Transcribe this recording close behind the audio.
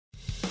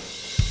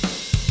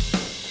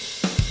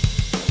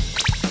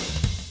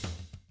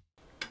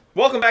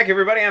Welcome back,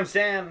 everybody. I'm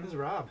Sam. This is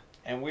Rob.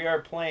 And we are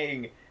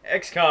playing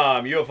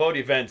XCOM UFO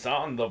Defense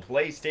on the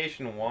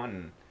PlayStation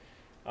 1.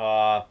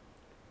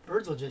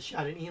 Virgil just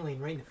shot an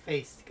alien right in the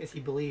face because he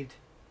believed.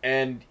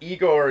 And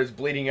Igor is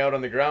bleeding out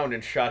on the ground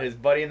and shot his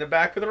buddy in the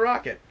back with a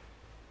rocket.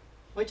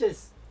 Which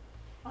is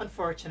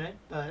unfortunate,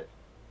 but,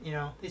 you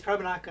know, he's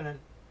probably not going to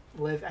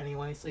live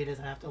anyway, so he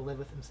doesn't have to live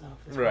with himself.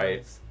 As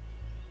right.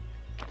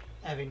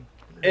 Having.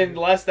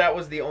 Unless that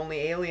was the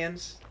only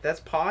aliens. That's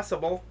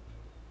possible.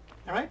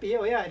 It might be.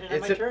 Oh, yeah, I didn't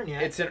have my turn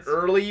yet. It's an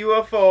early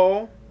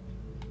UFO.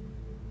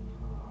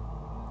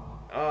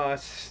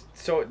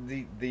 So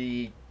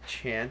the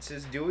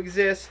chances do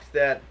exist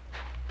that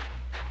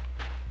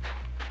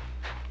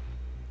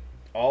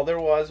all there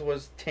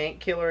was tank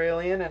killer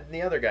alien and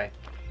the other guy.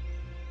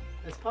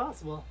 It's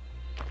possible.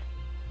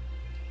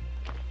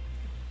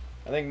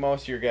 I think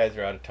most of your guys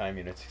are out of time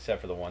units except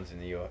for the ones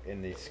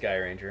in the Sky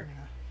Ranger.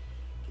 Yeah.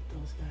 Get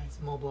those guys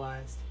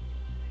mobilized.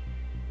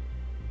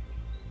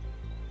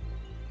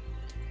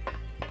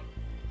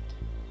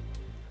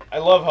 I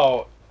love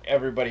how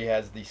everybody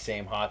has the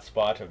same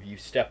hotspot of you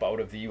step out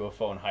of the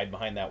UFO and hide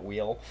behind that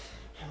wheel.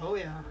 Oh,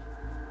 yeah.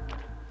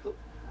 Oh.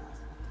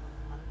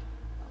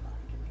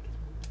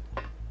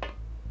 Let's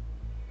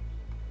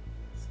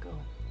go. Go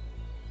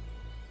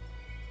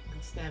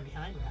stand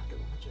behind rocket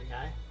launcher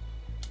guy.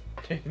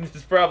 This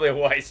is probably a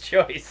wise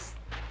choice.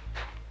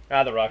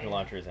 The rocket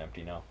launcher is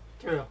empty now.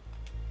 True.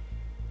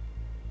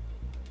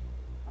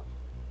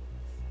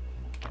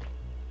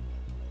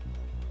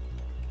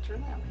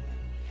 Turn that way.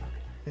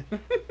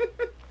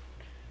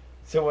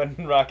 So when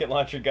rocket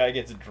launcher guy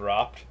gets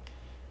dropped,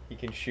 he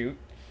can shoot.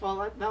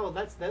 Well, no,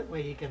 that's that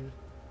way he can.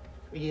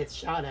 When he gets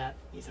shot at,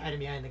 he's hiding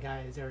behind the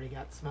guy who's already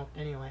got smoked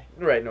anyway.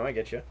 Right. No, I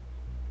get you.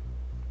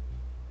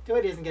 Too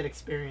bad he doesn't get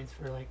experience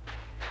for like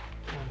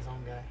killing his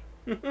own guy.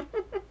 That would be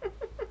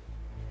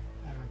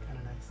kind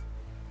of nice.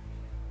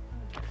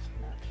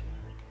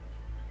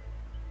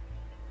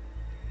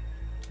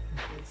 In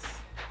case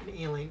an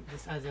alien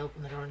decides to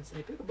open the door and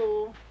say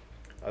 "peekaboo."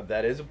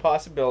 That is a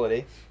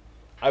possibility.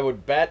 I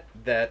would bet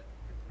that.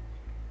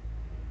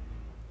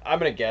 I'm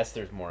gonna guess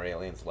there's more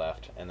aliens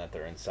left and that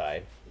they're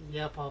inside.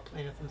 Yep, all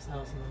playing with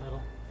themselves in the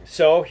middle.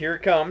 So here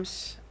it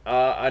comes.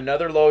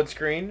 Another load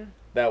screen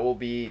that will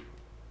be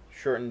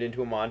shortened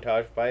into a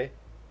montage by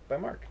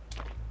Mark.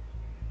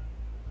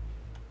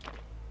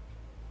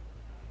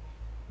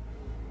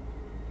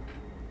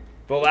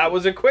 Well, that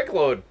was a quick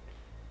load.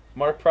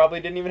 Mark probably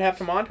didn't even have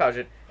to montage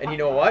it. And you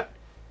know what?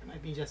 There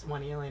might be just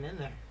one alien in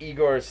there.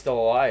 Igor is still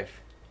alive.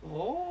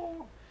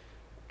 Oh.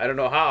 I don't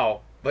know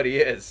how, but he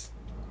is.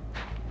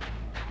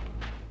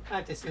 I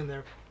have to assume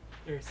they're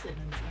sitting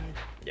inside.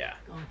 Yeah.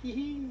 Going hee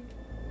hee.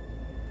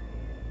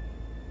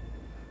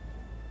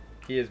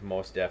 He is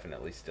most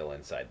definitely still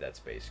inside that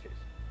space case.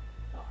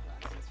 Oh,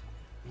 that's fine.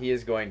 He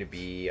is going to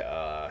be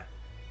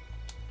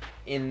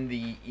either in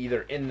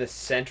the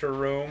center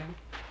room.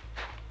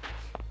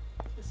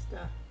 Just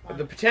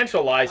The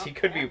potential lies he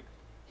could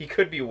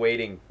be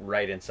waiting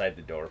right inside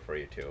the door for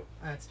you too.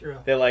 That's true.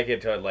 They like it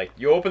to like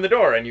you open the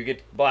door and you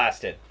get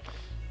blasted.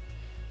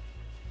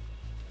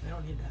 They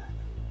don't need that.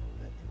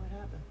 But it might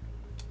happen.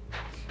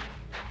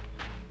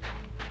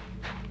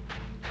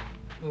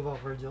 Move on,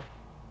 Virgil.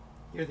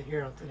 You're the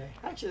hero today.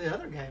 Actually, the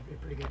other guy would be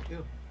pretty good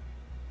too.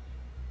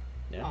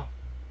 Yeah. Oh,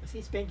 was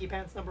he Spanky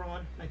Pants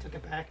 #1? I took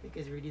it back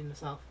because he redeemed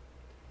himself.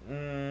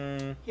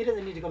 Mm. He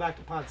doesn't need to go back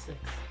to Pod 6.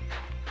 Because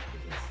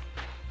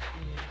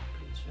he had a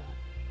pretty shot.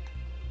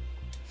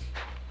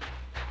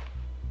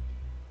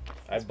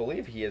 I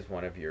believe he is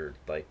one of your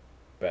like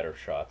better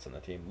shots on the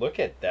team. Look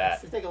at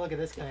that. Let's take a look at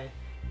this guy.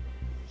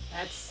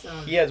 That's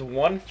He has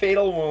 1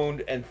 fatal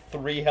wound and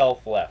 3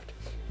 health left.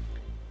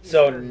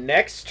 So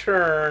next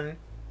turn,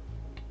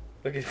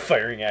 look at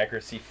firing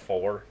accuracy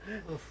 4.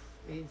 Oof,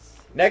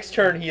 Next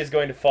turn he is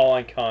going to fall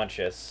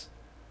unconscious,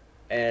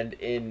 and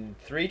in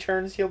 3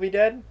 turns he'll be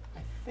dead. I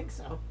think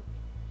so.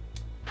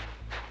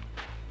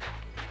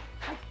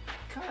 I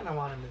kind of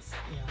want him to,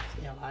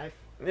 stay alive.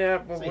 Yeah,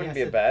 but So wouldn't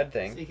be a bad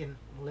thing. So he can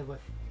live with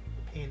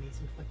the pain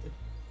he's inflicted.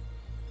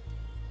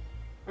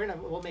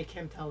 We'll make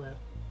him tell the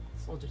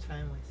soldiers'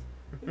 families.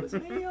 It was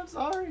me, I'm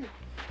sorry.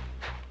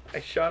 I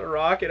shot a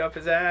rocket up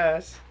his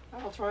ass.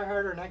 I'll try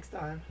harder next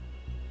time.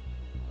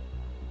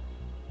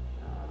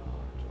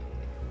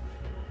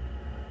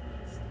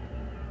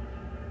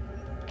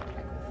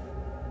 Okay.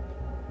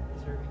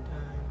 Reserving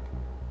time.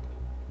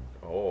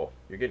 Oh,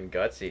 you're getting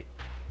gutsy.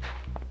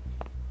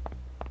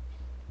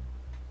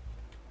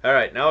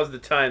 Alright, now is the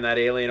time that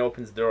alien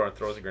opens the door and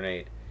throws a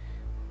grenade.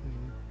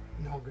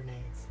 No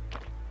grenades.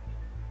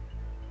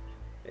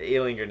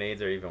 Alien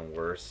grenades are even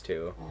worse,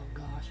 too. Oh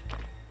gosh. You're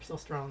so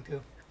strong,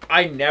 too.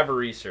 I never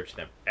researched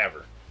them,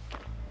 ever.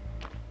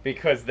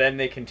 Because then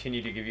they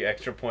continue to give you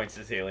extra points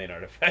as alien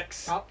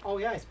artifacts. Oh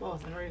yeah, I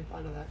suppose. I never even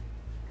thought of that.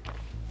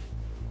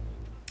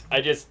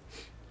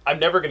 I'm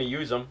never going to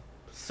use them,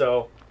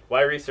 so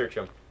why research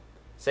them?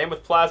 Same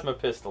with plasma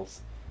pistols.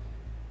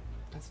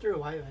 That's true.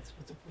 Why? That's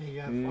what's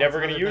you have Never lots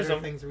of gonna other use better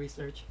them. Things to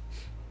research.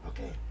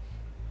 Okay.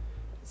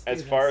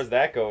 as far as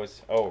that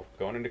goes, oh,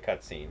 going into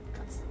cutscene.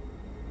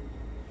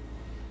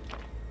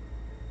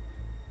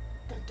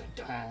 Dun, dun,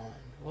 dun.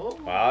 Oh.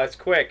 Wow, it's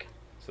quick.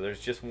 So there's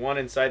just one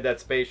inside that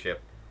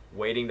spaceship,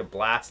 waiting to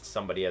blast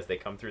somebody as they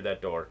come through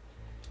that door.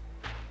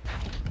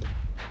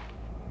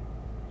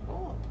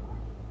 Oh.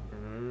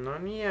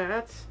 None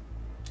yet.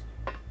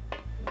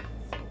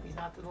 He's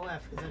not to the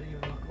left because I didn't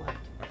even look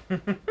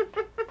left.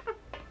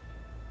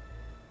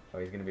 Oh,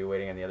 he's gonna be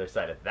waiting on the other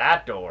side of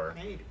that door.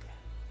 Maybe.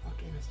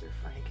 Okay, Mr.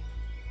 Frank.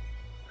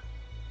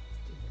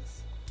 Let's do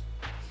this.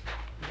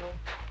 Go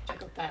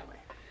check out that way.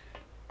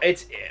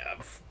 It's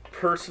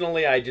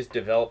personally, I just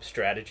develop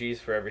strategies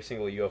for every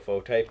single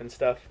UFO type and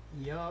stuff.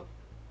 Yup.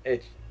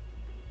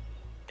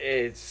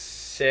 It's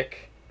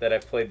sick that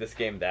I've played this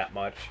game that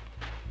much,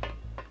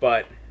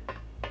 but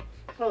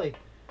Probably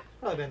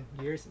been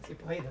years since you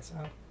played this,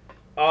 huh?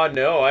 oh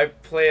no, I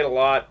play it a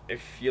lot.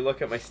 If you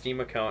look at my Steam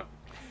account.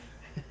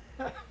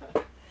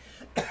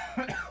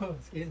 Oh,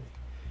 excuse me.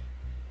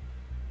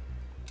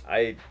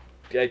 I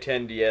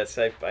tend to, yes,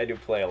 I do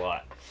play a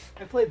lot.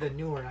 I played the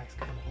newer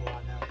XCOM a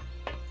lot now.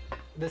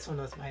 This one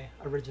was my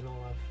original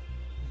love.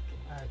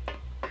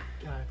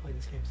 God, I played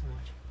this game so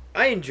much.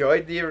 I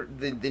enjoyed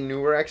the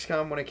newer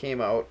XCOM when it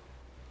came out.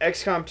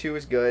 XCOM 2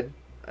 is good,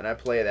 and I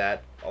play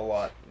that a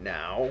lot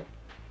now.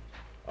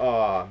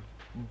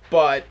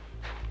 But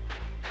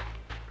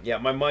yeah,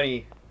 my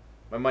money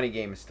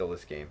game is still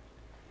this game.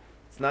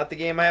 It's not the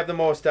game I have the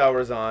most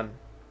hours on,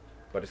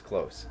 but it's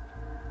close.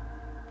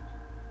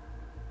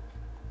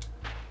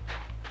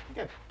 I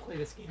think I play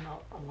this game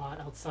a lot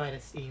outside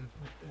of Steam,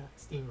 like the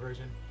Steam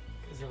version,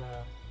 because of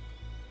the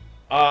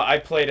I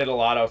played it a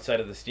lot outside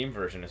of the Steam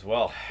version as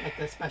well. like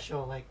the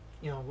special, like,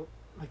 you know,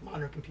 like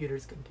modern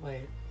computers can play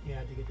it. You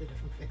had to get the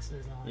different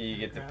fixes and all that. You kind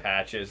get of the crap.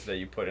 patches that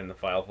you put in the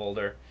file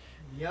folder.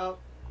 Yup.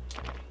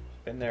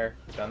 Been there,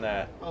 done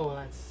that. Oh,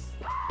 that's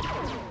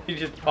You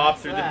just pop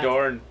through the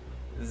door and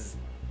zzz.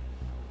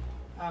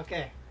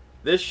 okay.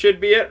 This should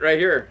be it right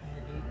here.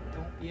 And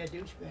don't be a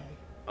douchebag.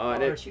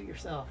 And Or it, shoot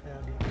yourself.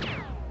 That'll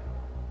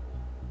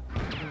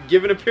be...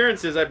 given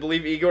appearances, I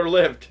believe Igor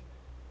lived.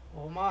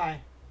 Oh my.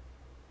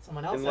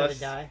 Someone else Unless- had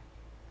to die.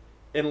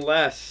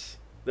 Unless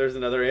there's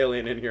another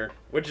alien in here,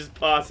 which is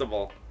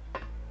possible.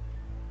 Let's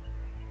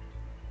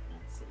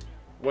see.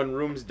 When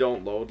rooms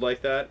don't load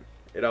like that,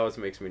 it always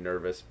makes me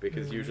nervous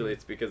because usually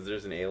it's because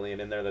there's an alien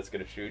in there that's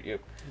going to shoot you.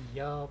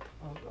 Yup.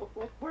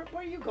 Where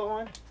are you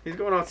going? He's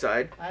going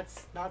outside.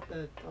 That's not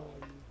the...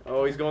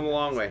 Oh, he's going the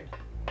long way.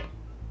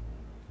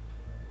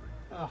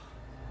 Oh.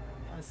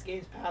 This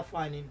game's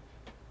pathfinding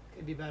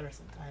could be better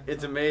sometimes.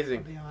 It's amazing.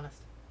 I'll be honest.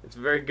 It's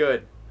very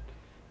good.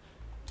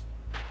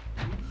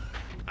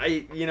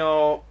 I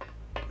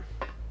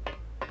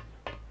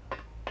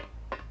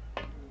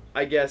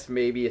guess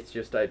maybe it's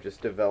just I've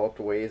just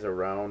developed ways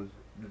around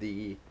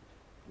the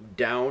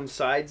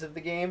downsides of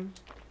the game.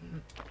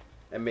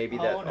 And maybe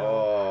that...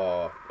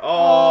 no.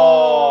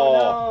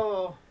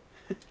 Oh!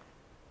 No!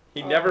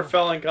 He never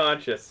fell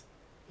unconscious.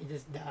 He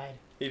just died.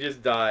 He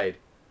just died.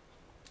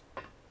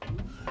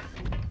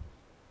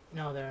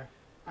 No, they're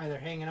either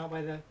hanging out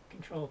by the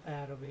control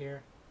pad over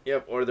here.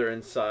 Yep, or they're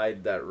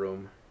inside that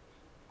room.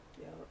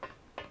 Yep.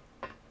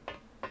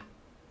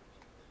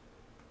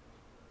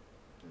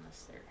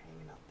 Unless they're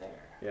hanging out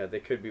there. Yeah, they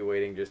could be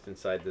waiting just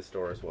inside this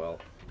door as well.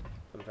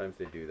 Sometimes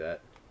they do that.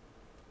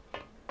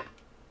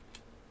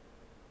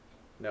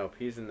 Nope,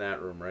 he's in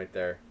that room right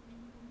there.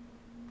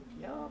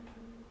 Yup.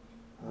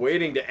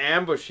 Waiting to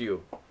ambush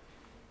you.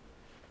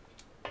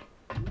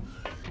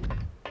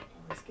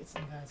 Let's get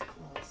some guys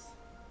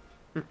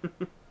close.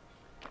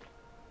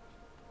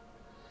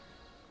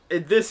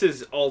 This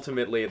is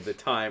ultimately the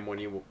time when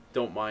you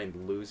don't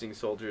mind losing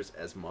soldiers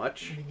as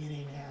much. In the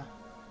beginning, yeah.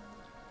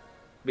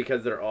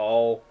 Because they're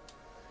all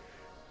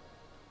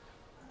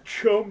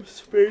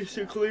chumps,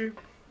 basically.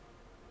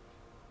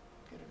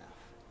 Good enough.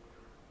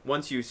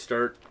 Once you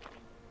start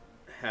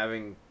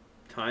having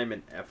time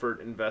and effort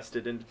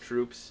invested into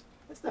troops.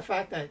 It's the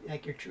fact that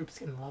like your troops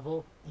can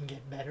level and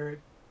get better.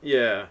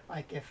 Yeah.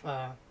 Like if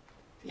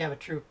you have a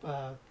troop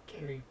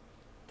carry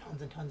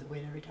tons and tons of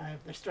weight every time,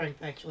 their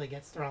strength actually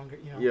gets stronger.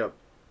 You know. Yep.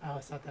 I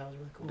always thought that was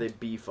really cool. They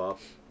beef up.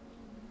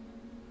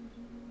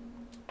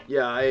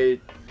 Yeah,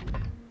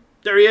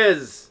 there he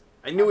is!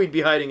 I knew he'd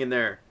be hiding in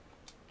there.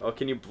 Oh,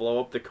 can you blow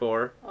up the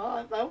core?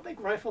 I don't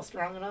think rifle's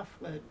strong enough,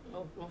 but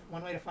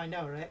one way to find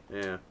out, right?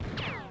 Yeah.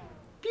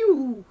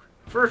 Pew!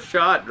 First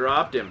shot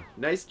dropped him.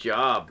 Nice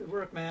job. Good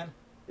work, man.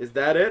 Is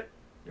that it?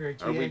 You're a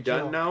Are we G.I.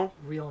 done Joe, now?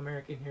 Real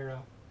American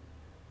hero.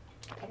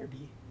 Better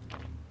be.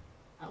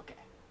 Okay.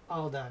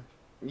 All done.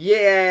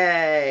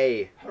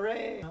 Yay!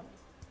 Hooray!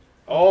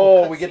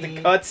 Oh, we get the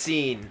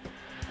cutscene.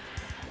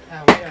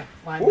 Yeah, we gotta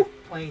find the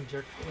plane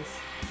jerk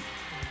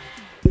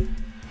face.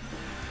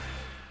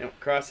 Yep,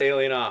 cross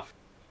alien off.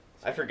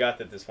 I forgot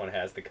that this one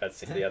has the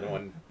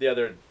cutscene. The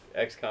other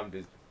XCOM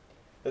does.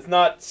 That's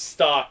not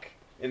stock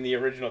in the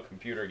original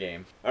computer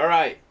game.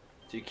 Alright,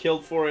 so you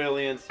killed 4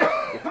 aliens,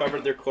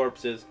 recovered their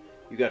corpses,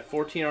 you got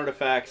 14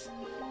 artifacts,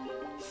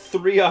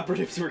 3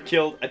 operatives were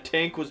killed, a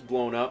tank was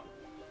blown up,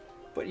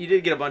 But you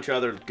did get a bunch of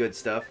other good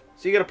stuff.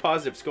 So you got a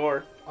positive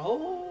score.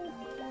 Oh.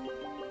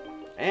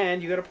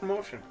 And you got a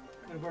promotion.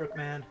 Good work,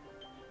 man.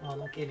 Well,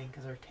 no kidding,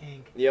 because our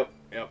tank. Yep.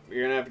 You're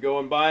going to have to go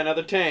and buy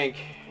another tank.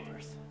 Of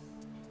course.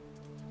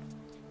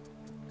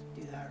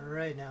 Do that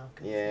right now.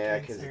 Yeah,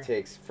 because it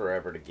takes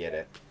forever to get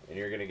it. And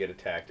you're going to get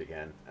attacked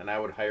again. And I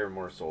would hire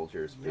more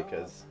soldiers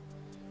because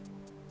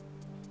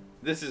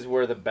this is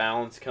where the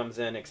balance comes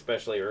in,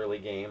 especially early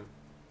game.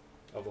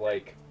 Of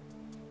like,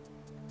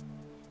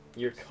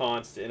 you're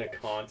in a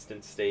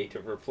constant state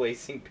of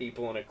replacing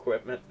people and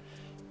equipment.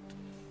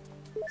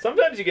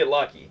 Sometimes you get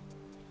lucky.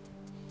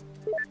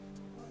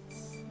 Let's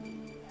see.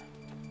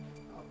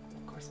 Oh,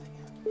 of course I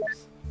can.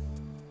 Oops.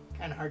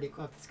 Kind of hard to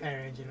equip the Sky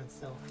Ranger and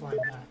still flying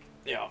back.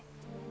 Yeah.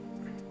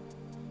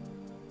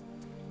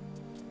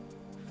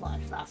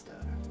 Fly faster.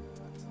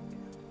 That's okay.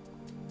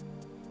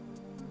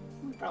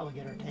 We'll probably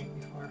get our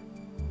tank before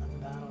the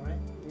battle, right?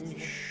 You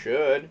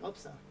should. Hope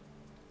so.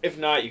 If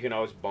not, you can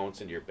always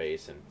bounce into your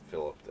base and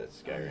fill up the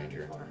Sky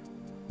Ranger. Of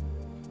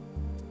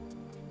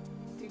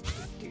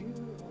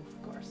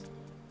course.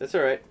 That's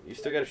alright. You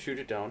still gotta shoot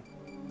it down.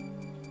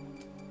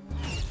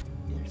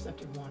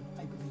 Intercepted one.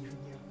 I believe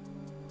in you.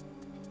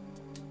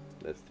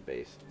 That's the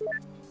base.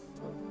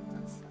 Oh,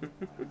 that's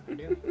what I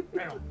do.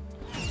 Right on.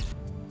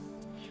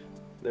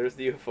 There's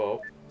the UFO.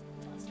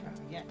 Let's try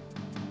again.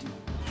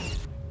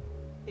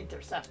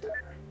 Interceptor.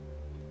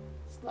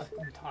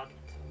 Selecting target.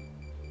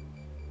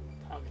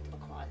 Target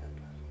acquired.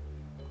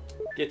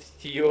 Gets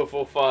to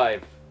UFO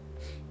 5.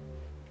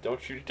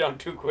 Don't shoot it down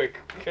too quick,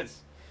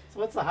 because... So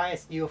what's the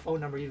highest UFO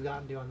number you've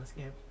gotten to on this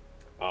game?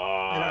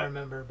 I don't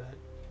remember, but...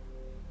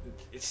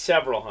 It's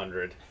several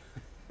hundred.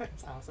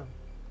 That's awesome.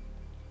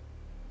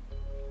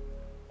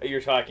 You're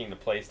talking the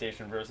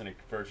PlayStation version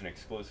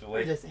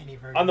exclusively? Or just any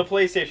version. On the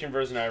PlayStation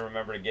version, I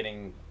remember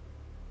getting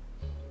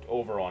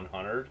over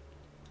 100.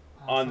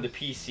 Awesome. On the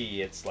PC,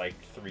 it's like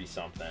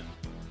 3-something.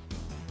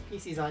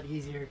 PC's a lot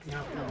easier because you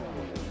don't have to...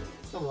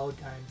 It's the load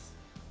times.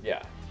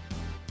 Yeah.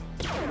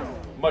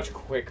 Much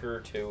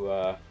quicker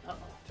to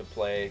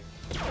play.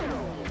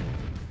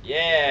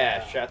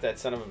 Yeah! Shot that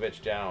son of a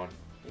bitch down.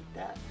 Take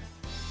that.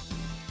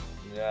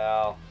 No.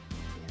 Yeah,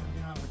 you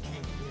don't have a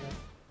tank to do that.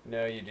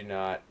 No, you do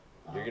not.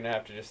 You're gonna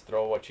have to just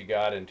throw what you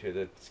got into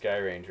the Sky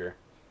Ranger.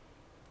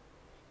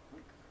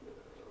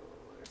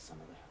 Where's some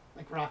of the...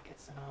 Like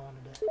rockets, and I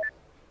wanted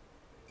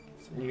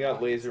to... You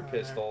got laser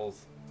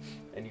pistols,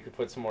 and you could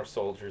put some more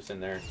soldiers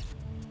in there.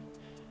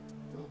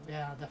 Oh,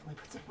 yeah, I'll definitely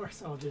put some more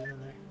soldiers in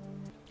there.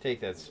 Take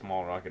that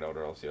small rocket out,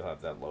 or else you'll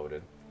have that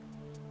loaded.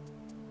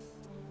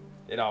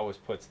 It always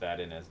puts that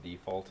in as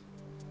default.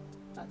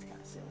 That's kind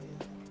of silly,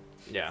 isn't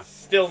it? Yeah,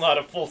 still not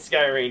a full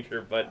Sky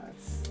Ranger, but...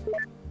 That's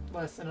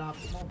less than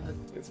optimal, but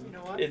you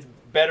know what? It's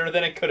better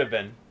than it could have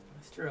been.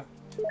 That's true.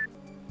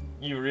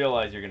 You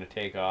realize you're going to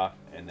take off,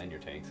 and then your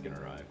tank's going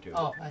to arrive, too.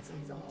 Oh, that's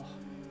easy. Oh.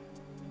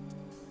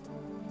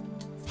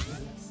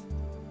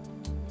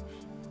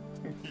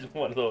 Just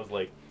one of those,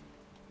 like...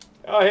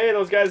 Oh, hey,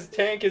 those guys'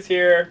 tank is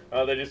here.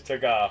 Oh, they just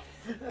took off.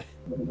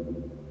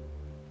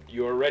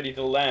 You are ready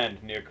to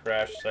land near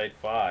Crash Site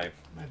 5.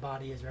 My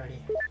body is ready.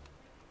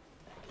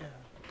 Yeah.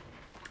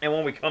 And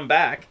when we come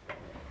back,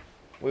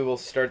 we will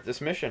start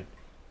this mission.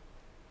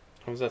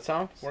 How does that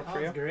sound? Work for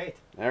you? Sounds great.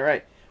 All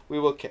right. We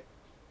will...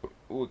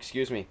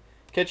 excuse me.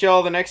 Catch you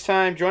all the next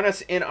time. Join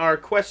us in our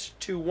quest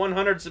to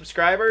 100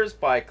 subscribers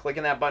by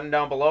clicking that button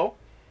down below.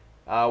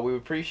 We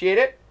would appreciate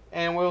it.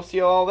 And we'll see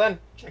you all then.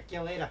 Check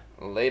you later.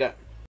 Later.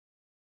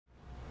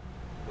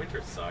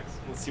 Winter sucks.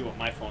 Let's see what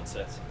my phone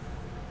says.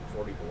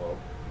 40 below.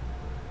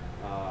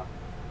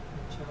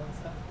 Chill and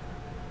stuff.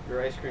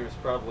 Your ice cream is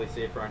probably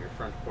safer on your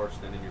front porch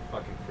than in your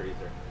fucking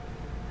freezer.